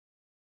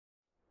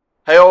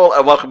Hey all,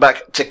 and welcome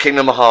back to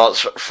Kingdom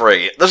Hearts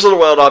 3. This is the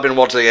world I've been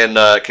wanting in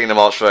Kingdom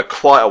Hearts for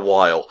quite a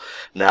while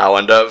now,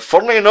 and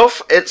funnily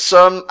enough, it's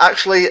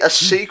actually a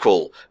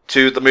sequel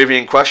to the movie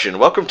in question.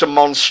 Welcome to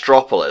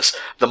Monstropolis,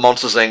 the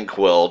Monsters Inc.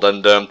 world,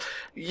 and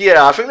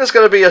yeah, I think there's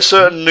going to be a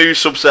certain new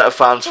subset of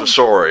fans for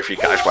Sora, if you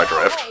catch my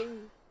drift.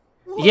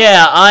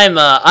 Yeah,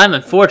 I'm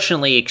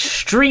unfortunately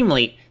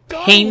extremely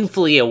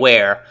painfully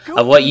aware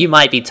of what you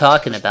might be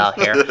talking about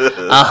here.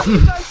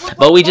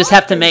 But we just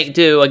have to make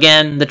do.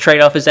 Again, the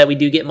trade-off is that we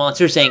do get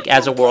Monsters Inc.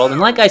 as a world, and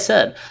like I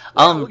said,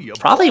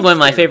 probably one of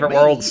my favorite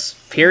worlds,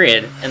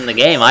 period, in the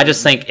game. I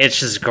just think it's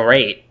just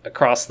great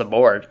across the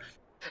board.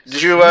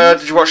 Did you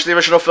watch the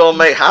original film,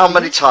 mate? How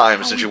many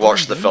times did you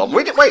watch the film?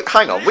 Wait,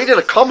 hang on. We did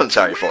a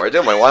commentary for it,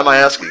 didn't we? Why am I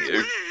asking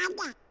you?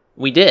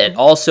 We did.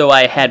 Also,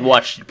 I had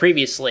watched it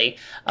previously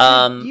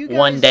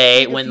one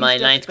day when my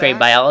 9th grade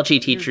biology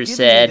teacher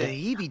said,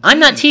 "I'm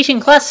not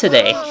teaching class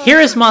today. Here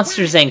is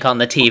Monsters Inc. on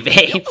the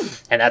TV."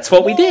 And that's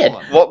what we did.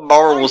 What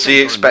moral was he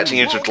expecting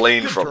you to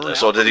glean from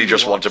this, or did he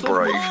just want a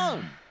break?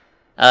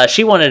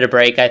 She wanted a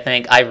break, I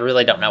think. I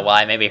really don't know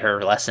why. Maybe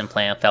her lesson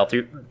plan fell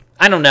through.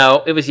 I don't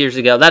know. It was years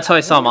ago. That's how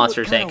I saw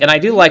Monsters Inc. And I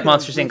do like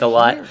Monsters Inc. a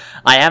lot.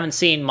 I haven't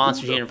seen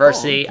Monsters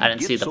University. I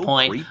didn't see the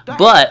point.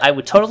 But I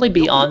would totally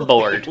be on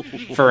board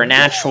for an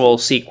actual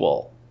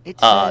sequel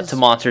to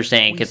Monsters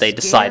Inc. if they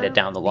decided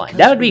down the line.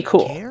 That would be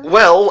cool.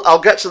 Well, I'll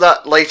get to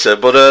that later,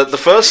 but the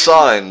first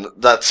sign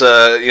that,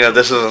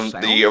 this isn't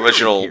the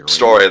original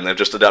story and they've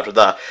just adapted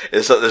that,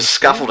 is that there's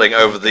scaffolding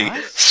over the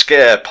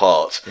scare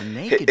part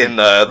in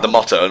the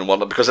motto and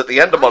whatnot, because at the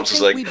end of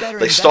Monsters Inc.,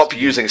 they stop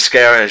using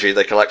scare energy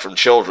they collect from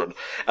children,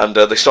 and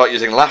they start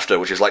using laughter,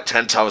 which is like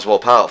 10 times more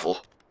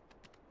powerful.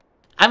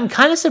 I'm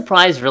kind of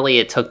surprised, really,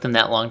 it took them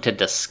that long to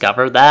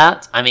discover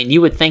that. I mean,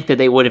 you would think that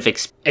they would have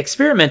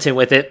experimented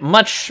with it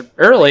much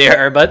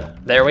earlier,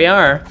 but there we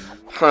are.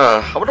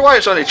 I wonder why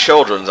it's only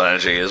children's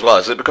energy as well.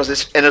 Is it because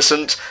it's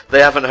innocent, they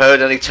haven't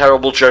heard any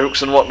terrible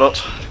jokes and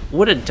whatnot?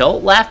 Would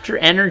adult laughter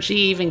energy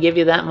even give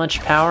you that much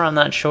power? I'm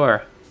not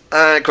sure.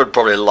 It could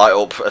probably light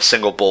up a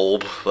single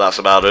bulb, that's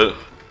about it.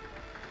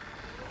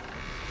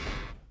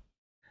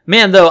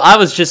 Man, though, I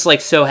was just,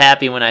 like, so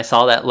happy when I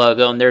saw that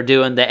logo, and they're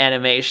doing the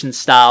animation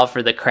style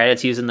for the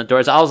credits using the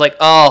doors. I was like,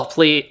 oh,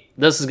 please,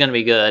 this is gonna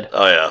be good.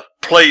 Oh, yeah.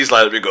 Please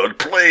let it be good.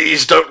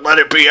 Please don't let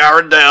it be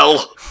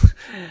Arendelle.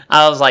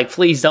 I was like,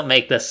 please don't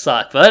make this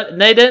suck. But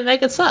they didn't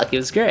make it suck. It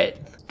was great.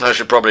 I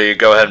should probably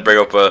go ahead and bring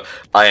up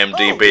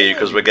IMDb,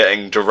 because we're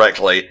getting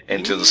directly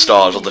into the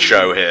stars of the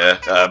show here,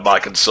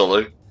 Mike and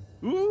Sully.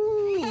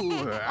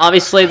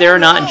 Obviously, they're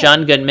not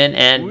John Goodman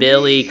and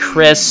Billy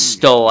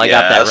Crystal. I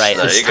got that right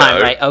this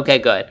time, right? Okay,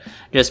 good.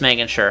 Just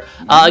making sure.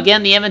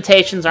 Again, the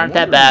imitations aren't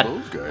that bad.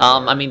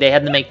 I mean, they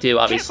had to make do,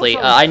 obviously.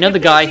 I know the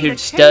guy who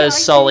does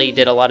Sully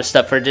did a lot of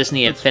stuff for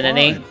Disney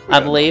Infinity, I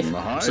believe.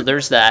 So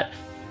there's that.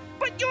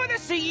 But you're the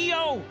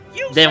CEO.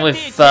 Then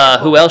with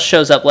who else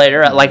shows up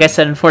later? Like I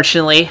said,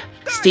 unfortunately,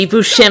 Steve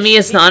Buscemi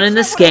is not in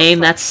this game.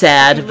 That's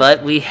sad,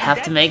 but we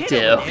have to make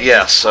do.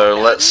 Yeah, so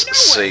let's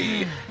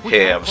see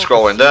here. I'm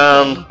scrolling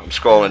down,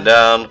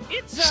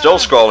 still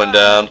scrolling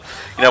down.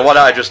 You know, why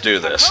don't I just do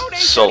this?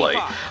 Sully.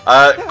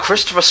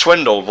 Christopher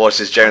Swindle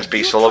voices James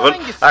B. Sullivan.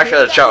 I actually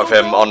had a chat with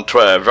him on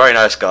Twitter. Very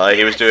nice guy.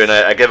 He was doing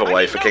a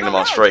giveaway for Kingdom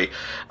Hearts 3,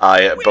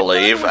 I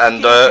believe.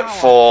 And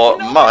for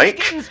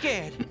Mike,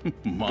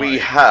 we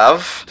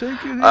have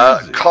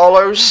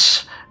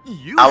Carlos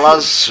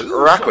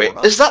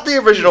Alazraqui. Is that the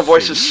original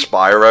voice of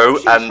Spyro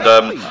and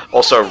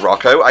also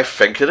Rocco? I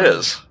think it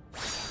is.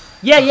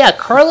 Yeah,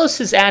 Carlos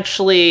has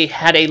actually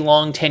had a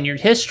long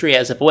tenured history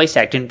as a voice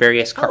actor in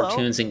various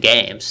cartoons and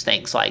games,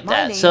 things like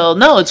that. So,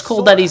 no, it's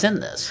cool that he's in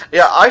this.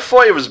 Yeah, I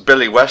thought it was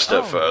Billy West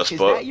at first,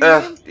 but,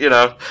 you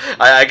know,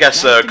 I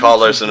guess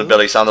Carlos and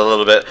Billy sound a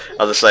little bit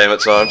the same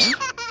at times.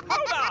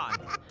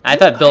 I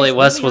thought Billy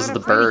West was the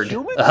bird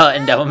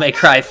in Devil May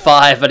Cry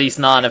 5, but he's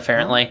not,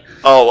 apparently.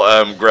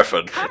 Oh,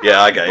 Griffin.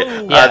 Yeah, I get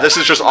it. Yeah. This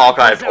is just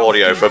archived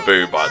audio for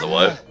Boo, by the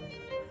way.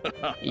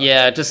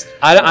 Yeah,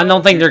 I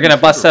don't think they're gonna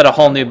bust out a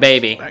whole new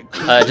baby,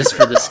 just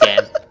for this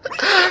game.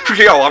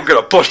 Yo, I'm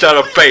gonna bust out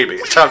a baby.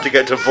 It's time to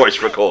get to voice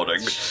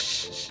recording.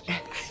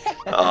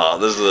 Ah,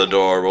 this is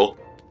adorable.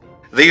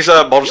 These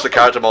monster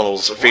character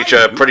models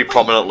feature pretty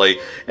prominently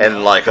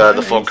in like the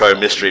Funko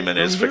mystery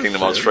minis for Kingdom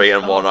Hearts 3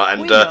 and whatnot,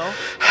 and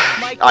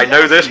I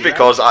know this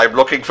because I'm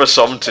looking for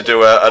some to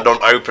do an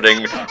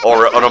opening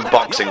or an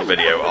unboxing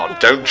video on.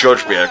 Don't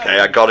judge me, okay?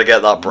 I gotta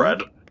get that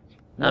bread.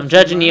 I'm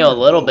judging you a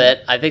little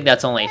bit. I think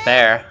that's only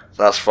fair.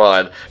 That's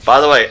fine. By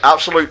the way,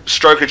 absolute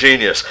stroke of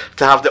genius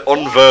to have the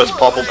unverse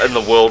pop up in the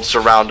world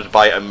surrounded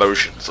by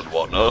emotions and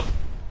whatnot.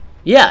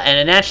 Yeah,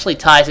 and it actually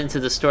ties into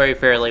the story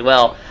fairly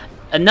well.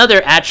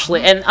 Another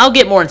actually, and I'll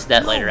get more into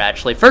that later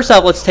actually. First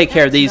off, let's take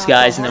care of these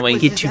guys and then we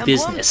can get to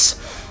business.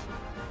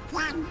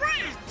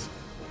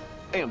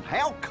 And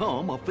how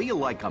come I feel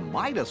like I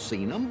might have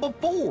seen them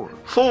before?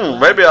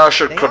 Maybe I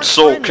should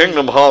consult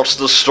Kingdom Hearts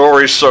The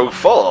Story So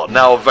Far,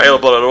 now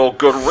available at all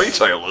good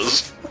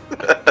retailers.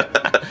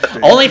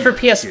 Only for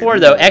PS4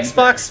 though.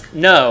 Xbox?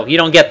 No, you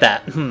don't get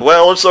that.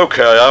 Well, it's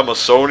okay. I'm a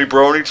Sony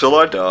brony till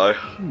I die.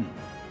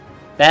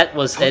 That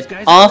was an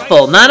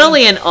awful, not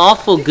only an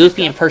awful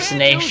Goofy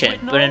impersonation,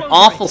 but an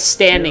awful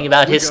standing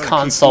about his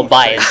console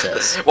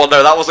biases. Well,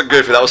 no, that wasn't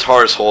Goofy. That was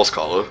Horace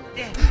Horsecollar.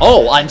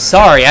 Oh, I'm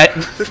sorry.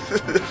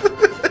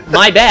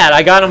 My bad.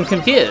 I got him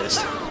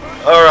confused.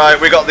 Alright,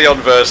 we got the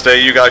Unversed here.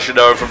 You guys should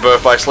know from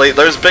Birth by Sleep.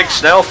 Those big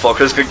snail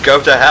fuckers could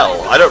go to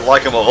hell. I don't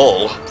like them at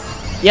all.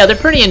 Yeah, they're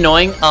pretty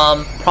annoying.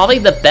 Probably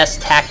the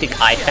best tactic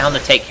I found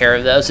to take care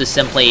of those is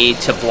simply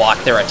to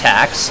block their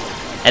attacks,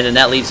 and then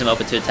that leaves them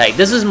open to attack.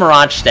 This is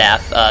Mirage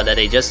Staff that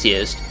I just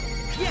used.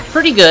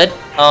 Pretty good.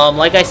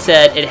 Like I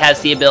said, it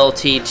has the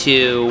ability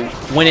to,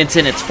 when it's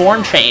in its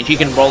form change, you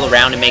can roll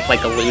around and make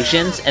like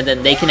illusions, and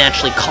then they can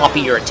actually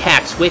copy your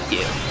attacks with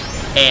you.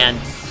 And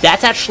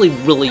that's actually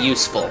really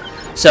useful.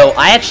 So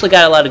I actually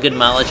got a lot of good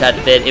mileage out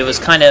of it. It was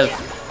kind of...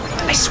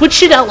 I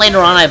switched it out later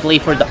on, I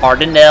believe, for the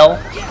Arendelle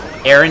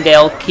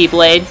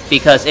Keyblade,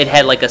 because it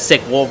had like a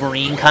sick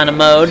Wolverine kind of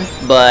mode,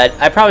 but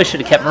I probably should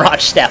have kept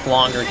Mirage Staff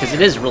longer, because it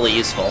is really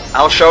useful.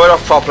 I'll show it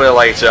off properly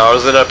later. I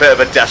was in a bit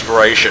of a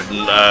desperation,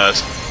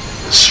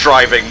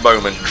 striving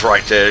moment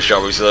right here,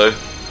 shall we say.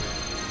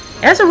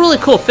 It has a really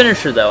cool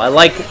finisher, though. I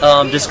like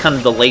just kind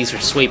of the laser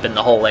sweep in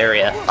the whole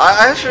area.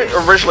 I actually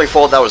originally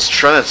thought that was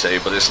Trinity,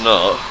 but it's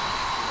not.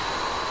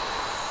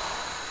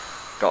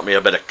 Got me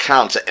a bit of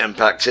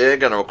counter-impact here,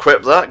 gonna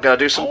equip that, gonna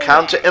do some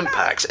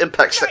counter-impacts.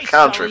 Impacts that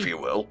counter, if you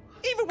will.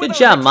 Good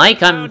job,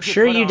 Mike. I'm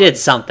sure you did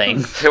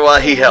something.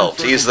 Well, he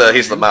helped. He's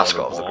the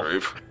mascot of the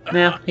group.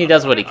 Yeah, he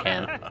does what he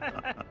can.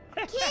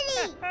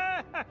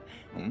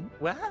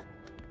 What?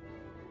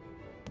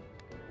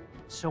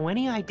 So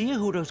any idea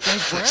who those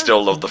guys were? I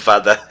still love the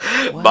fact that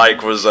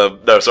Mike was,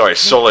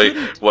 Sully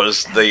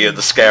was the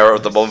scarer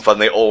of the month,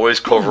 and they always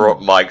cover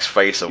up Mike's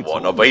face and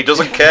whatnot, but he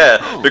doesn't care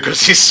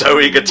because he's so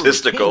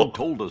egotistical.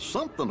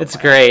 It's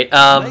great.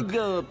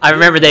 I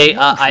remember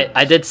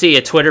I did see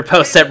a Twitter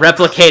post that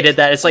replicated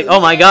that. It's like, oh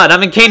my god,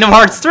 I'm in Kingdom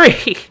Hearts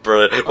 3!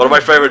 Brilliant. One of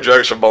my favourite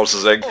jokes from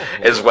Monsters Inc.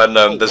 is when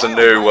there's a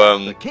new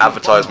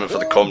advertisement for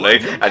the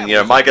company,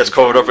 and Mike gets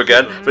covered up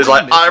again, but he's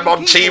like, I'm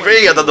on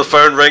TV, and then the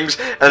phone rings,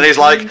 and he's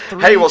like,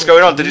 hey, what's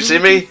going on? Did you see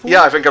me?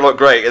 Yeah, I think I look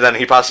great. And then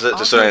he passes it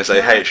to Sonny and say,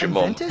 hey, it's your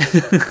mum.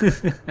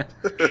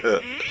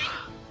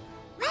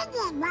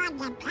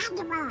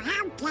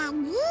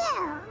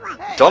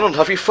 Donald,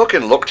 have you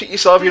fucking looked at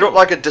yourself? You look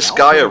like a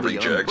Disgaea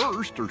reject.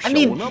 I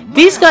mean,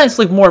 these guys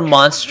look more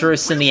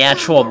monstrous than the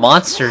actual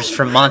monsters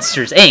from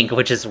Monsters, Inc.,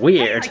 which is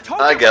weird.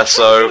 I guess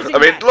so. I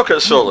mean, look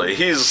at Sully.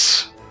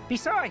 He's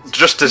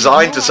just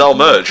designed to sell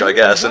merch, I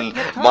guess, and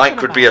Mike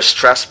could be a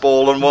stress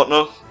ball and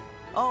whatnot.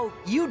 Oh,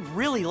 you'd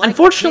really like.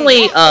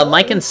 Unfortunately,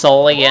 Mike and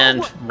Sully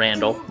and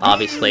Randall,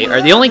 obviously,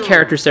 are the only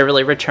characters that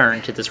really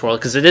return to this world,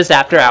 because it is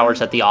after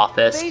hours at the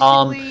office.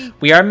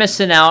 We are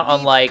missing out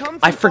on, like,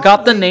 I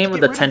forgot the name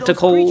of the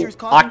tentacle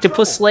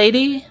octopus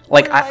lady.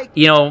 Like,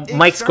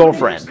 Mike's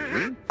girlfriend.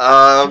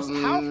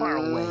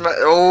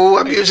 Oh,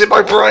 I'm using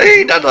my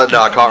brain. No,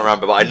 I can't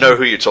remember, but I know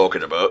who you're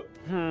talking about.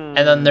 And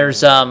then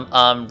there's,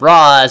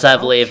 Roz, I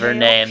believe her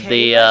name,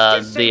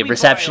 the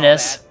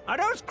receptionist.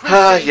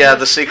 Yeah,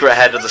 the secret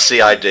head of the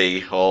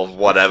CID, or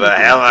whatever.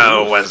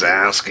 Hello,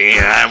 Wazowski,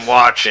 I'm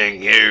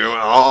watching you,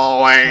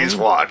 always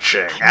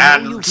watching,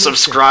 and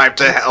subscribe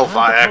to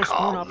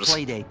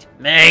HellfireComms.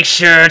 Make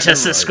sure to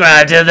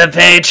subscribe to the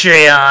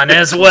Patreon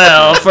as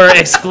well for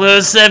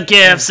exclusive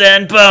gifts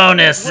and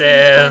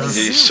bonuses.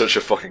 He's such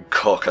a fucking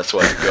cock, I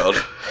swear to God.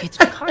 It's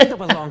kind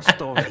of a long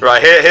story.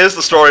 Right, here's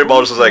the story of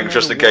Monsters Inc.,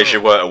 just in case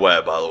you weren't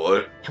aware, by the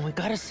way. And we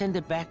gotta send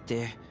it back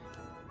there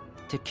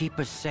to keep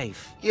us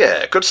safe.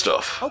 Yeah, good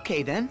stuff.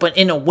 Okay then. But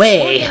in a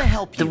way,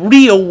 the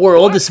real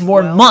world is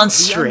more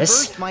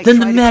monstrous than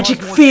the magic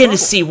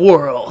fantasy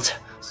world.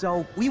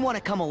 So we want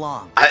to come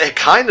along. It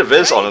kind of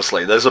is,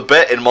 honestly. There's a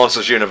bit in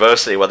Monsters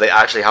University where they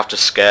actually have to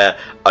scare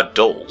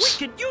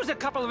adults. We could use a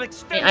couple of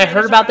I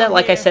heard about that.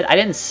 Like I said, I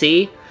didn't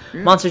see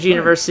Monsters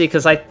University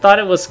because I thought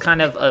it was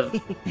kind of a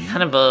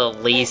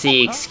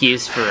lazy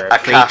excuse for a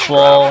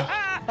prequel.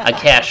 A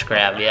cash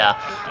grab, yeah.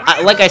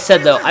 Like I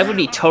said, though, I would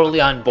be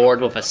totally on board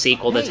with a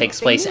sequel that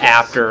takes place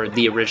after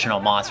the original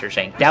Monsters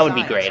Inc. That would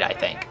be great, I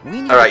think.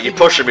 Alright, you're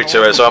pushing me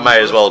to it, so I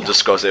may as well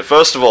discuss it.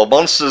 First of all,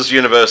 Monsters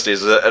University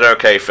is an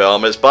okay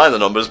film. It's by the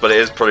numbers, but it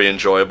is pretty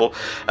enjoyable.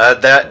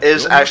 There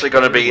is actually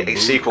going to be a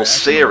sequel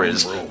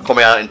series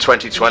coming out in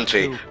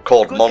 2020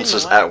 called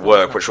Monsters at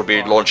Work, which will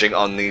be launching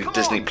on the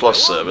Disney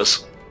Plus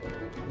service.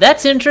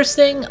 That's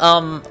interesting.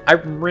 I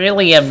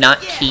really am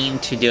not keen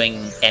to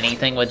doing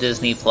anything with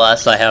Disney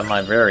Plus. I have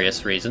my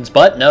various reasons,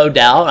 but no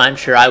doubt, I'm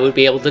sure I would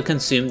be able to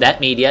consume that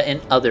media in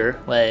other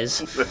ways.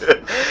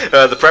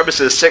 The premise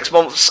is 6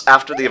 months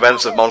after the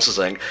events of Monsters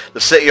Inc.,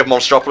 the city of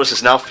Monstropolis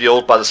is now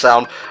fueled by the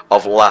sound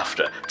of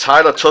laughter.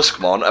 Tyler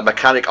Tuskmon, a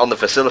mechanic on the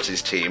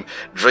facilities team,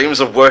 dreams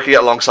of working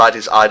alongside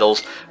his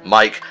idols,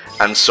 Mike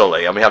and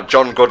Sully. And we have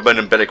John Goodman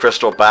and Billy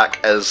Crystal back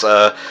as,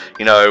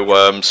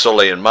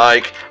 Sully and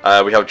Mike.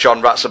 We have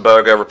John Ratzenberger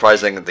Ratzenberger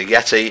reprising the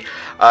Yeti.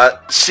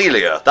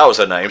 Celia, that was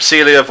her name.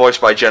 Celia,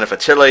 voiced by Jennifer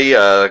Tilly.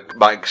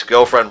 Mike's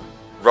girlfriend,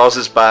 Roz,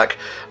 is back.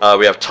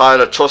 We have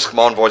Tyler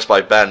Tuskmon, voiced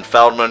by Ben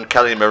Feldman.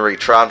 Kelly Marie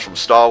Tran from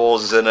Star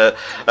Wars is in it.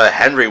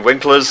 Henry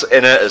Winkler's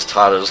in it as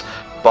Tyler's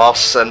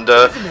boss. And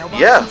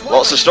yeah,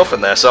 lots of stuff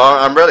in there. So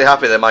I'm really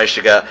happy they managed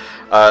to get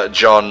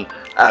John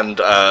and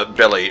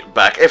Billy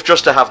back, if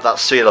just to have that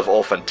seal of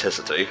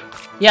authenticity.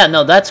 Yeah,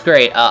 no, that's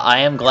great. I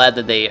am glad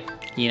that they,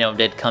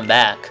 did come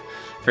back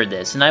for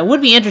this. And I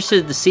would be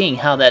interested in seeing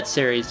how that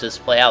series does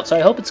play out, so I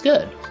hope it's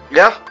good.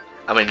 Yeah.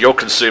 I mean, you'll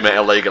consume it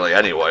illegally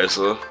anyway,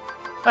 so...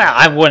 Well,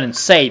 I wouldn't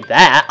say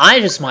that. I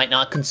just might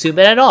not consume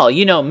it at all.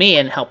 You know me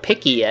and how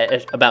picky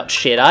about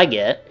shit I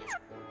get.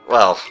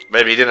 Well,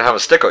 maybe you didn't have a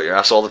stick on your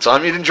ass all the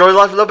time. You'd enjoy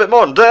life a little bit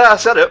more. And I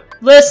said it.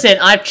 Listen,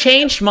 I've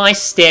changed my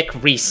stick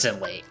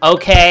recently,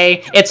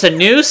 okay? It's a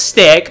new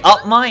stick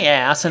up my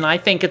ass, and I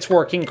think it's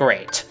working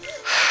great.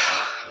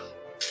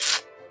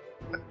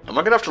 Am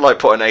I going to have to,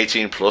 put an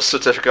 18+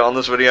 certificate on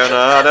this video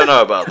now? I don't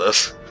know about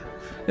this.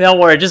 Don't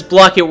worry, just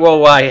block it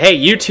worldwide. Hey,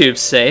 YouTube's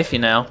safe,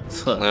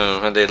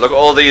 Oh, indeed. Look at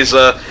all these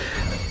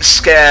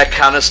scare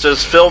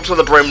canisters filled to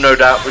the brim, no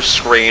doubt, with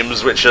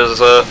screams, which is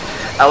a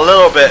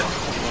little bit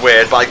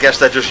weird, but I guess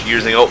they're just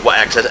using up what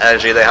excess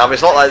energy they have.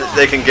 It's not like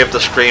they can give the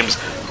screams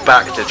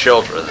back to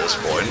children at this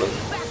point.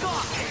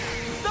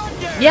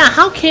 Yeah,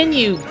 how can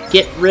you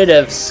get rid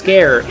of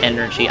scare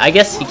energy? I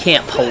guess you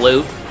can't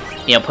pollute,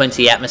 put into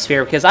the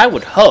atmosphere, because I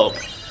would hope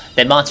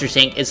that Monsters,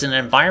 Inc. is an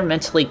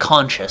environmentally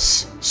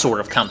conscious sort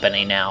of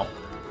company now.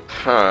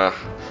 Huh.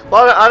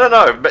 Well, I don't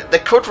know, but they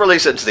could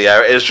release it into the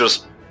air. It is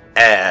just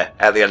air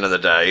at the end of the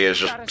day. It's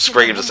just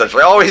screams,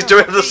 essentially. Oh, he's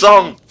doing the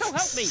song! So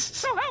help me!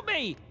 So help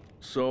me!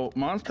 So,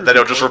 monsters... Then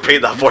he'll just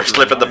repeat that voice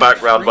clip in the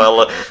background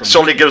while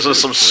Sully gives us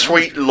some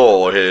sweet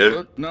lore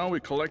here. Now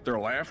we collect their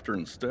laughter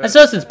instead. I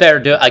suppose it's better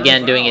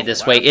doing it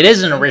this way. It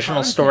is an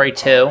original story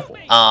too.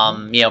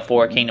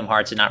 For Kingdom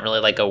Hearts, it's not really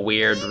like a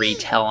weird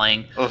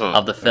retelling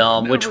of the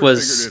film, which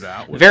was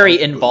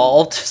very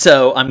involved.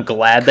 So I'm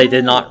glad they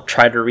did not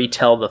try to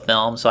retell the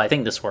film. So I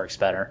think this works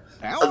better.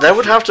 There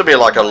would have to be a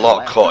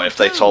lot cut if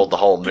they told the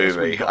whole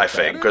movie, I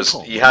think, because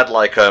you had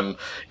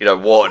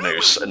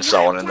Waternoose and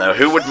so on in there,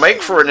 who would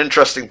make for an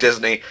interesting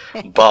Disney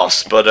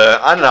boss. But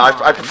I don't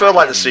know, I prefer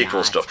the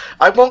sequel stuff.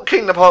 I want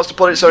Kingdom Hearts to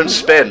put its own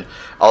spin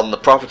on the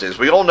properties.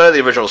 We all know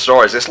the original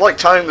stories. It's like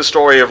telling the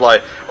story of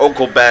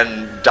Uncle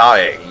Ben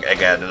dying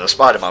again in a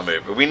Spider-Man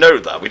movie. We know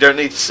that. We don't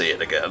need to see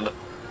it again.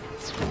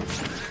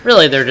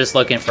 Really, they're just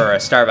looking for a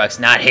Starbucks.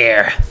 Not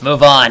here.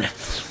 Move on.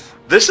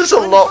 This is a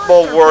lot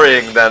more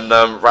worrying than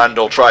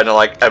Randall trying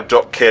to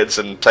abduct kids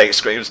and take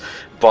screams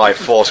by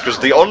force, because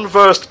the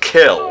unversed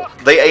kill,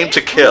 they aim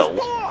to kill.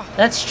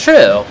 That's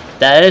true.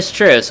 That is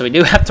true. So we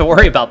do have to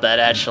worry about that,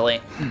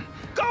 actually.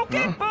 Go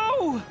get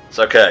Boo! It's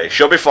okay.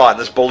 She'll be fine.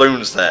 There's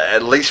balloons there.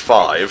 At least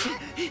 5.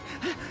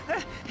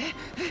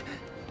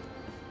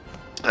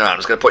 Alright, I'm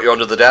just going to put you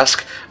under the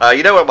desk.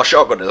 You know where my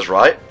shotgun is,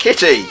 right?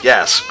 Kitty!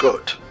 Yes,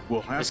 good.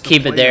 Just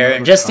keep it there,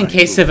 just in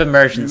case of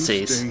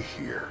emergencies.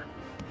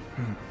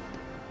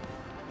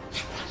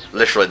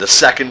 Literally, the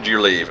second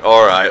you leave.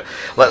 Alright,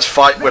 let's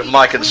fight with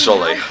Mike and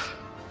Sully.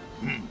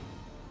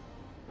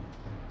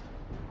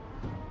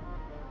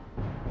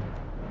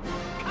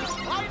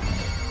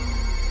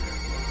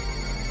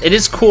 It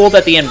is cool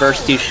that the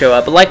Unversed do show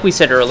up, but like we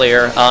said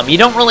earlier, you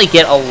don't really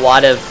get a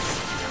lot of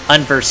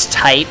Unversed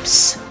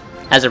types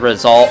as a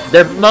result.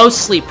 They're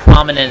mostly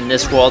prominent in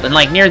this world, and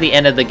near the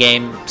end of the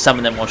game, some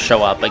of them will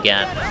show up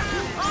again.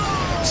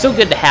 Still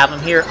good to have them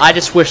here. I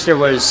just wish there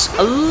was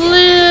a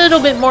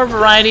little bit more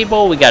variety,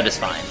 but we got just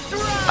fine.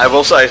 I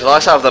will say, it's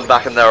nice to have them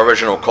back in their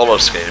original colour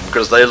scheme,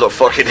 because they look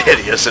fucking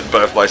hideous in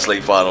Birth by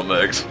Sleep Final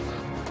Mix.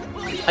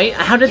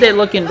 How did they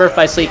look in Birth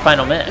by Sleep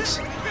Final Mix?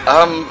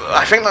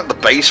 I think the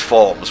base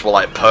forms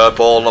were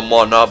purple and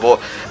whatnot,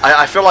 but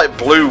I feel like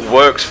blue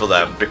works for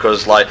them,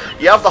 because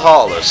you have the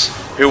Heartless,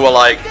 who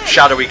are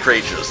shadowy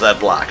creatures, they're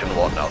black and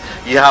whatnot.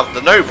 You have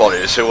the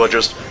Nobodies, who are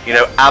just,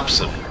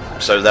 absent,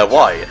 so they're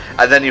white.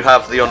 And then you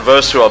have the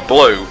Unversed, who are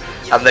blue,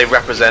 and they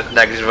represent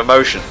negative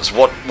emotions.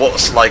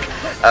 What's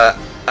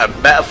a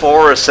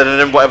metaphor or a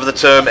synonym, whatever the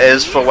term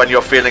is, for when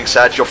you're feeling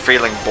sad, you're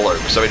feeling blue,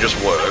 so it just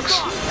works.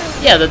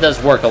 Yeah, that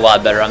does work a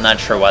lot better. I'm not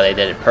sure why they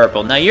did it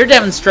purple. Now, you're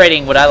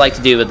demonstrating what I like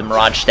to do with the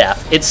Mirage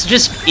Staff. It's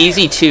just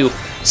easy to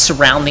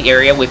surround the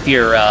area with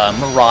your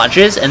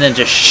Mirages and then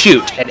just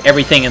shoot at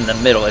everything in the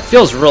middle. It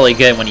feels really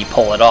good when you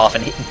pull it off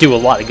and do a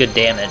lot of good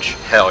damage.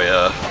 Hell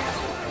yeah.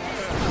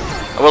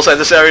 I will say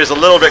this area is a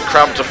little bit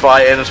cramped to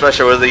fight in,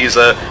 especially with these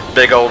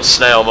big old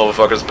snail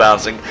motherfuckers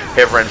bouncing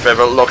hither and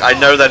thither. Look, I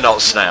know they're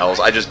not snails,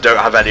 I just don't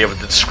have any of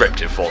the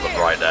descriptive for them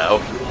right now.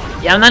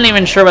 Yeah, I'm not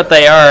even sure what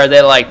they are. Are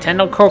they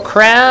tentacle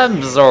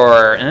crabs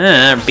or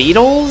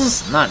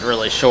beetles? Not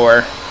really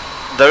sure.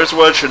 Those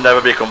words should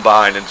never be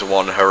combined into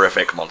one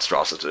horrific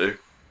monstrosity.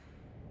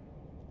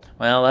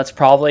 Well, that's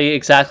probably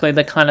exactly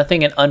the kind of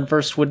thing an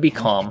Unversed would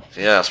become.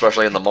 Yeah,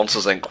 especially in the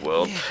Monsters, Inc.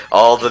 world.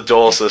 Oh, the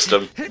door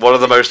system. One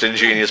of the most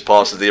ingenious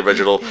parts of the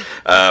original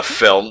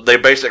film. They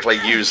basically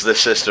use this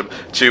system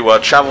to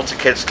travel to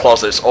kids'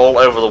 closets all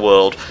over the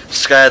world,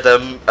 scare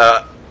them,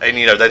 and,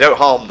 you know, they don't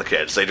harm the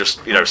kids. They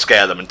just, you know,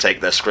 scare them and take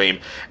their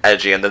scream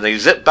edgy, and then they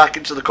zip back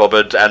into the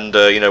cupboard, and,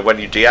 you know, when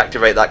you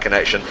deactivate that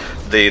connection,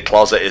 the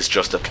closet is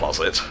just a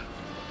closet.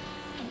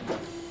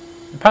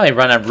 Probably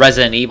run on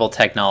Resident Evil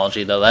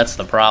technology, though. That's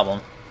the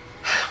problem.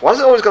 Why is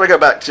it always got to go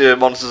back to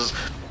Monsters...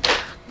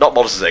 Not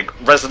Monsters,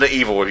 Inc. Resident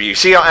Evil with you.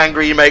 See how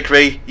angry you make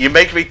me? You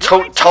make me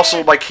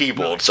tossle my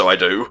keyboard, so I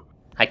do.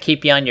 I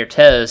keep you on your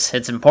toes.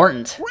 It's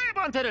important.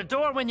 Grab onto the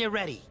door when you're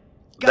ready.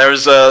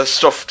 There's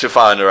stuff to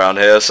find around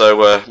here,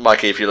 so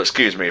Mikey, if you'll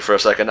excuse me for a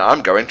second,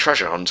 I'm going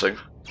treasure hunting.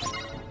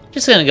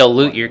 Just gonna go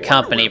loot your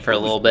company for a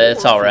little bit.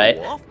 It's alright.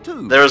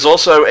 There is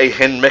also a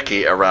Hin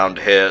Mickey around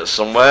here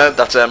somewhere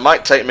that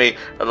might take me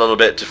a little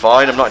bit to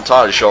find. I'm not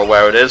entirely sure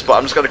where it is, but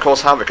I'm just going to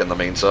cause havoc in the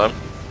meantime.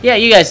 Yeah,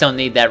 you guys don't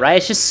need that, right?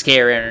 It's just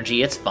scare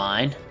energy. It's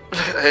fine.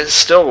 It's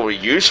still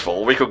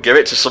useful. We could give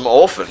it to some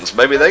orphans.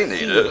 Maybe they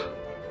need it.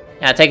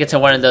 Yeah, take it to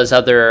one of those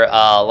other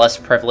less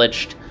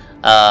privileged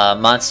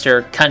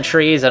monster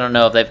countries. I don't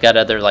know if they've got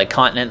other like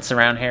continents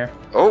around here.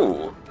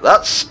 Oh,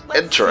 that's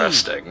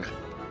interesting.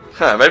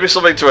 Huh, maybe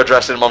something to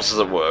address in Monsters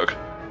at Work.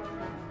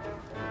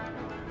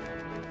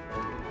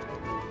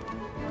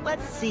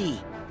 Let's see.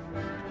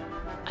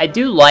 I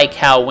do like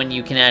how when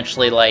you can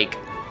actually, like,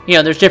 you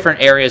know, there's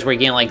different areas where you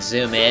can, like,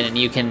 zoom in and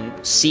you can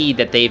see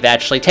that they've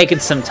actually taken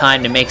some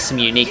time to make some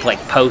unique, like,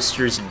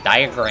 posters and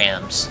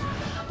diagrams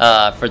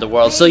for the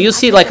world. So you'll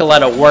see, like, a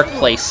lot of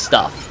workplace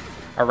stuff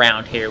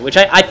around here, which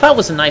I thought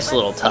was a nice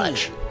little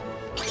touch.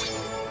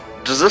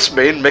 Does this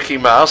mean Mickey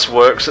Mouse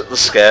works at the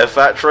Scare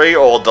Factory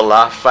or the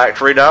Laugh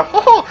Factory now?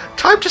 Oh,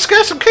 time to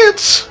scare some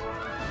kids!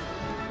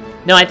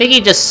 No, I think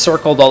he just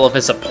circled all of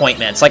his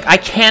appointments. Like, I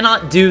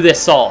cannot do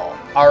this all,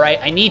 alright?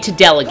 I need to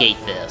delegate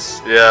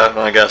this. Yeah,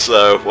 I guess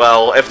so.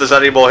 Well, if there's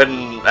any more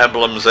hidden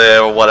emblems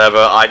here or whatever,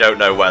 I don't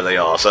know where they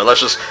are. So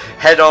let's just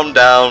head on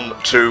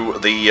down to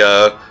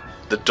the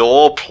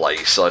door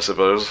place, I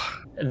suppose.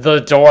 The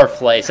door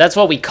place. That's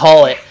what we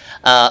call it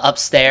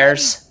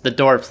upstairs. The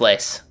door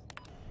place.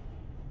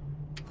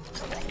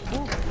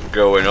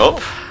 Going up.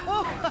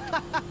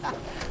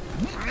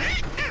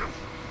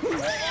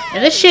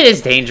 And this shit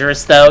is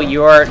dangerous, though.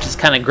 You are just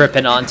kind of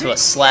gripping onto a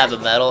slab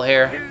of metal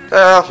here.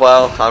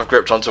 Well, I've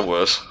gripped onto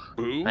worse.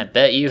 I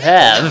bet you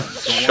have.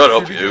 Shut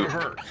up, you.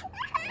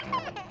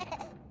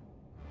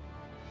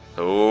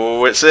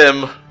 Oh, it's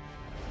him.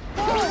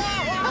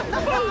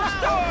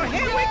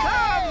 Here we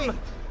come!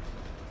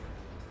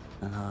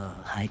 Oh,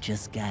 I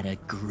just got a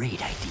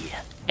great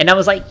idea. And I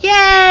was like,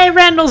 yay,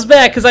 Randall's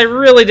back, because I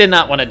really did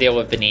not want to deal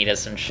with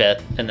Vanitas and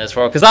shit in this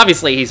world, because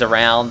obviously he's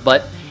around,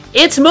 but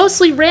it's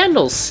mostly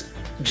Randall's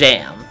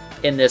jam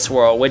in this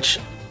world, which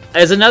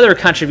is another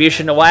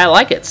contribution to why I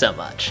like it so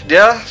much.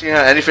 Yeah,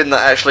 anything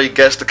that actually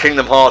gets the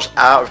Kingdom Hearts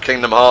out of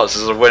Kingdom Hearts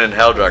is a win in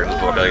Hell Dragon's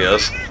book, I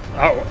guess.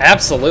 Oh,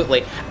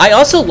 absolutely. I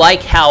also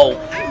like how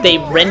they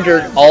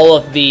rendered all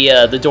of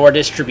the door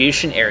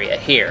distribution area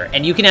here,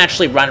 and you can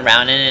actually run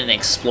around in it and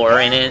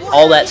explore in it.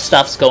 All that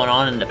stuff's going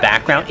on in the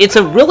background. It's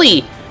a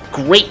really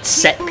great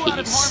set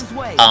piece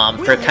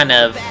for kind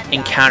of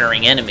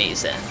encountering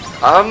enemies in.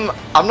 I'm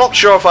not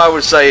sure if I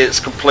would say it's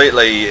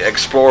completely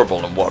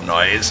explorable and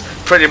whatnot. It's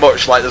pretty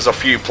much like there's a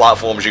few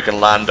platforms you can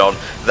land on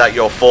that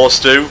you're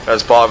forced to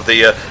as part of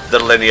the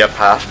linear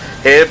path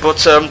here,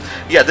 but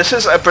yeah, this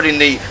is a pretty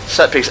neat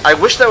set piece. I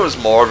wish there was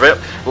more of it,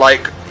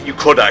 like you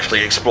could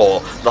actually explore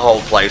the whole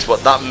place,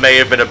 but that may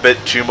have been a bit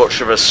too much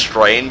of a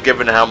strain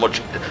given how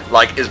much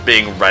like is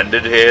being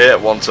rendered here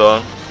at one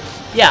time.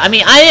 Yeah, I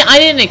mean, I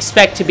didn't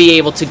expect to be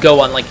able to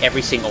go on like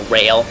every single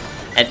rail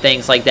and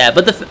things like that,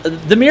 but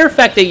the mere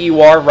fact that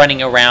you are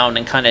running around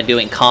and kind of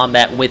doing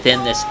combat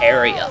within this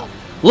area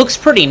looks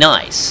pretty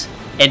nice.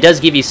 It does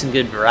give you some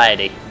good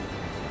variety.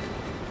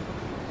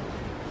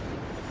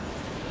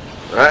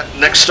 Right,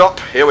 next stop,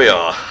 here we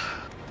are.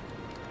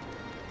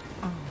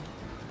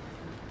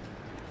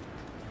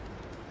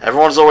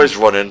 Everyone's always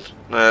running.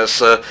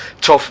 It's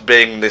tough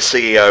being the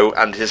CEO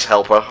and his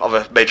helper of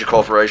a major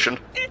corporation.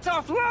 It's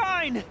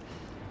offline!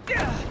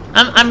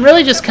 I'm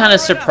really just kind of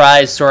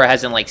surprised Sora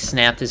hasn't like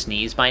snapped his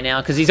knees by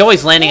now, because he's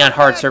always landing on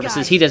hard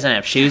surfaces. He doesn't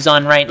have shoes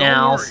on right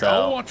now,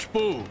 so...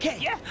 Okay,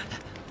 yeah.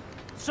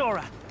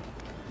 Sora,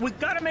 we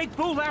gotta make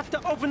Boo laugh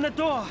to open the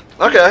door.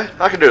 Okay,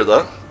 I can do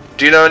that.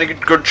 Do you know any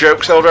good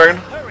jokes, Eldragon?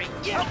 Hurry.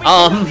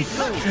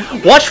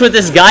 Watch what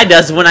this guy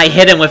does when I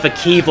hit him with a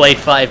Keyblade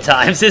 5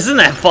 times. Isn't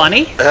that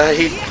funny?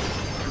 He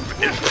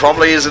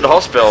probably is in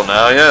hospital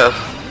now, yeah.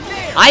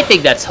 I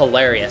think that's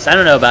hilarious. I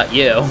don't know about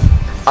you.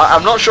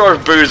 I'm not sure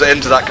if Boo's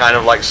into that kind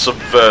of like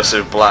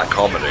subversive black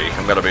comedy,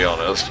 I'm gonna be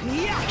honest.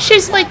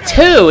 She's like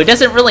 2. It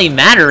doesn't really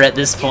matter at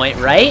this point,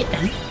 right?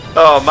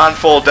 Oh, man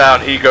fall down,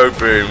 he go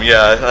boom.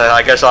 Yeah,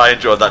 I guess I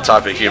enjoyed that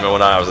type of humor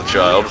when I was a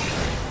child.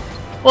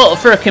 Well,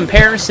 for a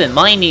comparison,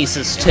 my niece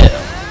is 2.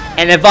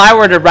 And if I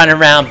were to run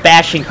around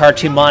bashing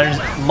cartoon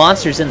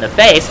monsters in the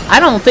face, I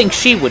don't think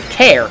she would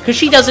care, because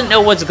she doesn't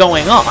know what's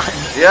going on.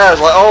 Yeah,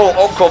 it's like, oh,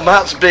 Uncle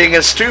Matt's being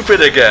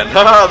stupid again.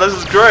 Haha, this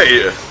is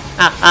great.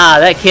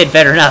 That kid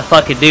better not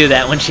fucking do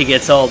that when she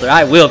gets older.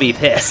 I will be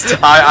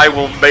pissed. I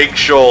will make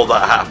sure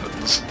that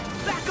happens.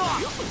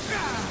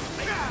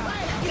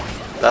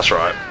 That's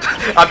right.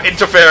 I'm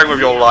interfering with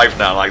your life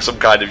now like some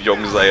kind of young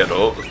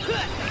Xehanort.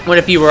 What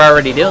if you were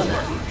already doing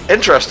that?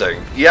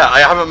 Interesting. Yeah, I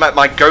haven't met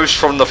my ghost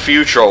from the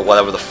future or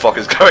whatever the fuck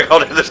is going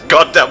on in this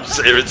goddamn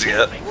series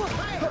yet.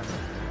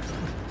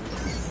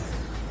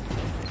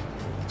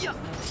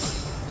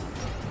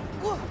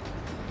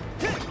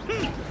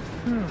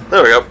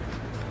 There we go.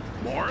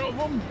 More of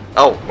them?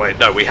 Oh, wait,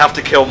 no, we have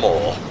to kill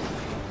more.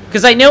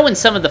 Because I know in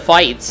some of the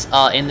fights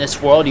in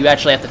this world, you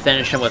actually have to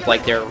finish them with,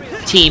 like, their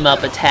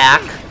team-up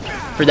attack.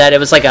 For that, it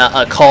was like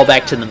a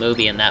callback to the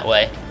movie in that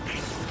way.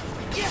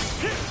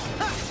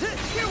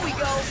 Here we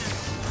go.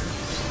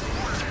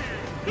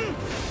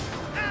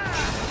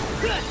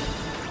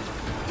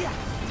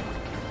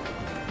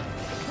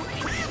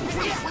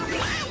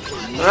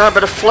 A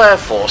bit of flare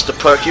force to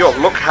perk you up.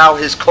 Look how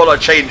his colour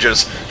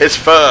changes. His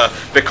fur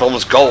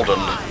becomes golden.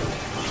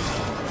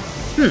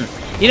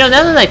 You know,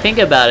 now that I think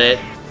about it,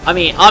 I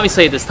mean,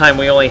 obviously at this time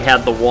we only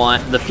had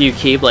the few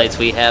Keyblades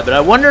we have, but I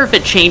wonder if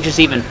it changes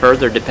even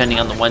further depending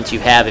on the ones you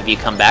have if you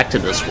come back to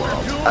this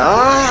world.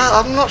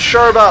 I'm not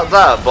sure about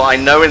that, but I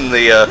know in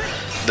the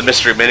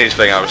Mystery Minis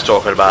thing I was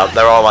talking about,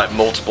 there are like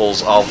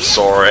multiples of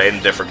Sora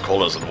in different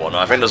colours and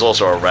whatnot. I think there's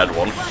also a red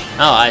one.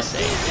 Oh, I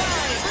see.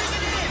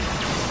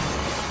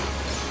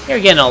 You're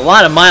getting a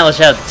lot of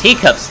mileage out of the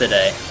teacups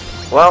today.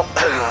 Well,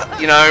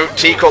 you know,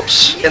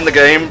 teacups in the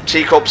game,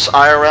 teacups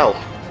IRL.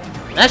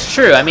 That's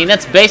true. I mean,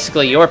 that's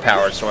basically your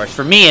power source.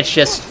 For me, it's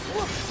just,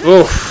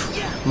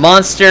 oof,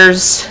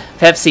 monsters,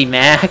 Pepsi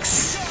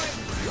Max,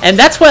 and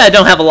that's why I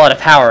don't have a lot of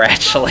power,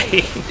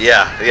 actually.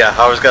 Yeah,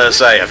 I was gonna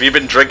say, have you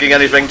been drinking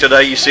anything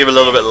today? You seem a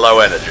little bit low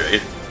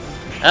energy.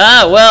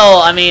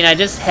 Well, I mean, I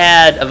just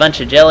had a bunch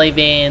of jelly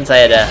beans, I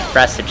had a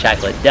frosted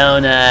chocolate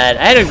donut,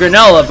 I had a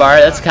granola bar.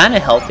 That's kind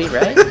of healthy,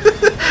 right?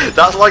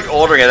 That's like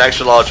ordering an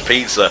extra large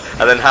pizza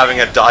and then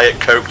having a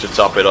Diet Coke to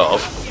top it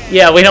off.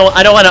 Yeah,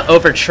 I don't want to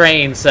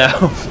overtrain, so...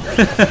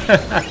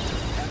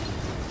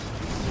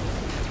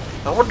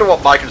 I wonder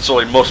what Mike and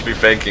Sully must be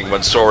thinking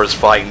when Sora's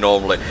fighting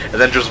normally, and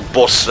then just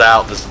busts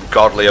out this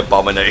godly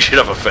abomination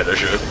of a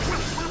finisher.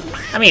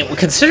 I mean,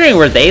 considering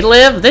where they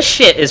live, this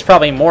shit is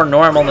probably more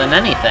normal than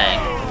anything.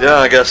 Yeah,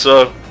 I guess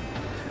so.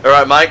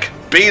 Alright, Mike,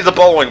 be the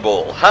bowling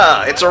ball.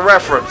 Ha, it's a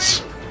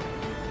reference.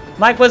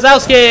 Mike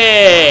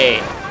Wazowski!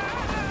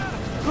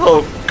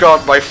 Oh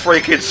god, my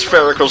freaking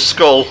spherical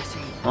skull.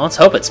 Well, let's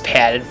hope it's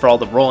padded for all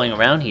the rolling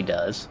around he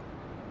does.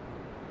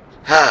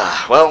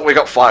 Well, we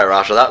got fire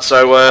after that,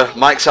 so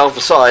Mike's health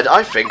aside,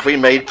 I think we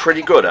made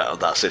pretty good out of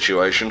that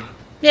situation.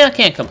 Yeah,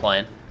 can't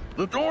complain.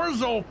 The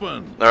door's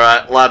open.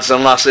 Alright, lads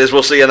and lasses,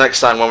 we'll see you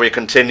next time when we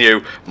continue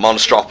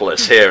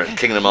Monstropolis here in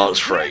Kingdom Hearts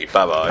 3.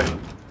 Bye-bye.